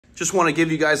Just want to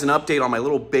give you guys an update on my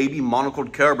little baby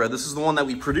monocled cobra. This is the one that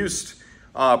we produced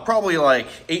probably like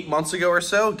 8 months ago or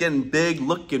so. Getting big,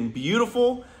 looking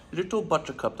beautiful. Little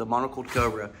buttercup, the monocled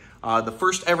cobra. The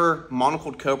first ever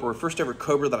monocled cobra, or first ever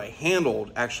cobra that I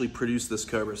handled, actually produced this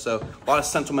cobra. So a lot of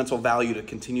sentimental value to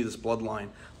continue this bloodline.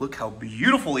 Look how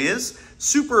beautiful he is.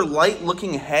 Super light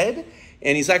looking head,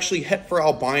 and he's actually het for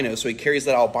albino, so he carries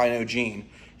that albino gene.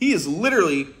 He is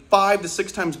literally 5 to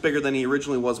 6 times bigger than he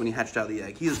originally was when he hatched out of the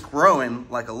egg. He is growing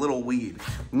like a little weed.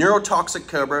 Neurotoxic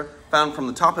cobra, found from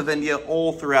the top of India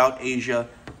all throughout Asia.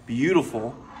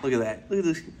 Beautiful. Look at that. Look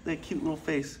at that cute little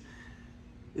face.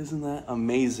 Isn't that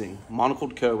amazing?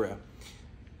 Monocled cobra.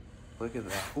 Look at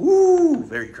that. Ooh,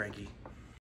 very cranky.